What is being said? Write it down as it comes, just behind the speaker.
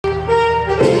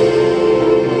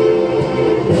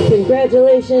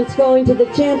Congratulations going to the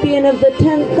champion of the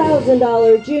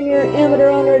 $10,000 Junior Amateur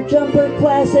Owner Jumper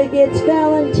Classic. It's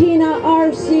Valentina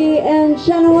R.C. and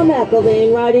Chenoa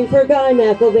McElvain riding for Guy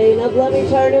McElvain of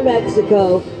Lemitar, New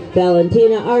Mexico.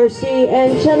 Valentina R.C.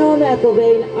 and Chenoa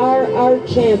McElvain are our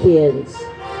champions.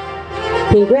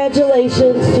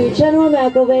 Congratulations to Chenoa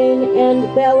McElvain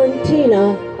and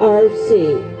Valentina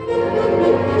R.C.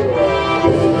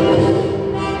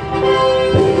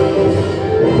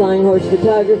 Flying horse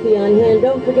photography on hand.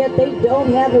 Don't forget they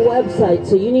don't have a website,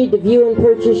 so you need to view and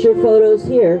purchase your photos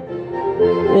here.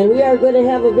 And we are going to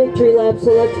have a victory lap,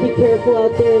 so let's be careful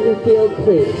out there in the field,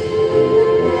 please.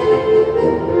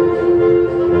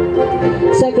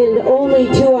 Second only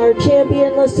to our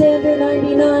champion, Lysander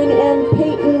 99 and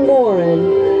Peyton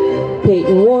Warren.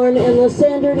 Peyton Warren and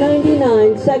Lysander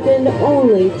 99, second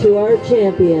only to our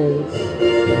champions.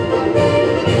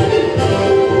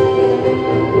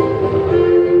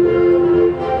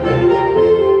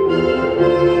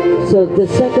 So the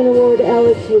second award,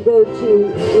 Alex, will go to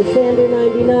Lysander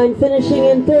 99, finishing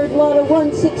in third, lot of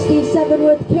 167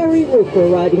 with Carrie Roofer,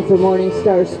 riding for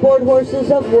Morningstar Sport Horses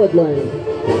of Woodland.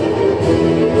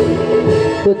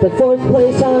 With the fourth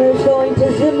place honors going to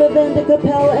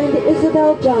McElvain and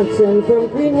Isabel Johnson from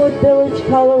Greenwood Village,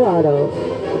 Colorado.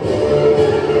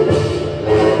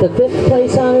 The fifth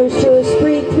place honors to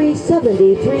Esprit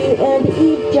 373 and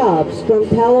Eve Jobs from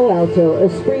Palo Alto.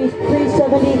 Esprit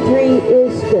 373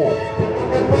 is fifth.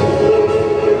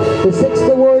 The sixth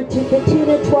award to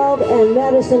Katina 12 and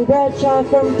Madison Bradshaw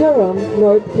from Durham,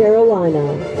 North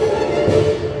Carolina.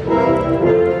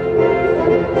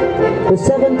 The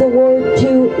seventh award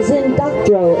to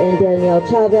Zindactro and Danielle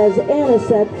Chavez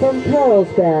Anisette from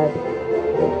Carlsbad.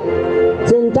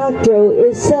 Zindactro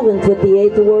is seventh, with the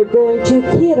eighth award going to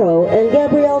Kiro and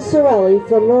Gabrielle Sorelli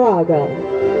from Moraga.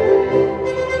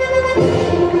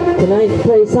 The ninth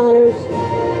place honors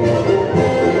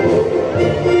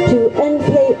to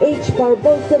NKH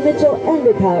Barbosa Mitchell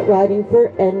Endicott, riding for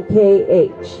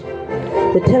NKH.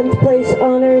 The 10th place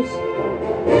honors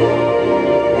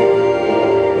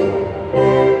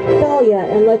Thalia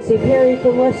and Lexi Perry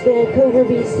from West Vancouver,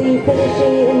 BC,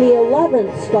 finishing in the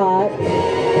 11th spot.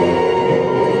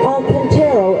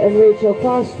 Alcantaro and Rachel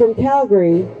Foss from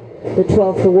Calgary. The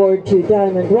 12th award to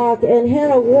Diamond Rock and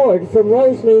Hannah Ward from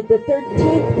Rosemead. The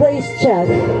 13th place check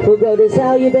will go to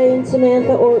Zalia Bay and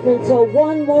Samantha Ortman. So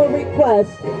one more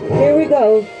request. Here we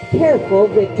go. Careful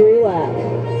victory lap.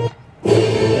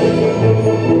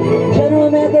 Chenoa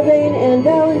McElvain and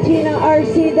Valentina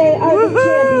R.C. They are the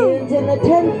champions in the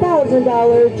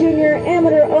 $10,000 Junior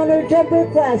Amateur Owner Jumper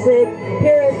Classic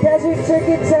here at Desert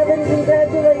Circuit 7.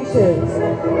 Congratulations.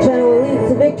 Chenoa leads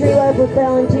the victory lap with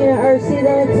Valentina R.C.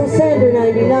 Then it's Lysander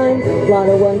 99,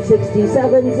 Lotto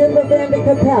 167, McElvain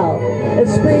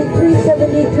Esprit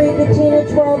 373, Katina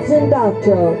 12,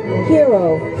 Zindactro,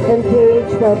 Hero,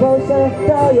 MKH Barbosa,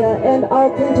 Dahlia, and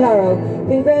Alcantaro.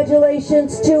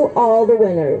 Congratulations to all the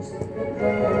winners.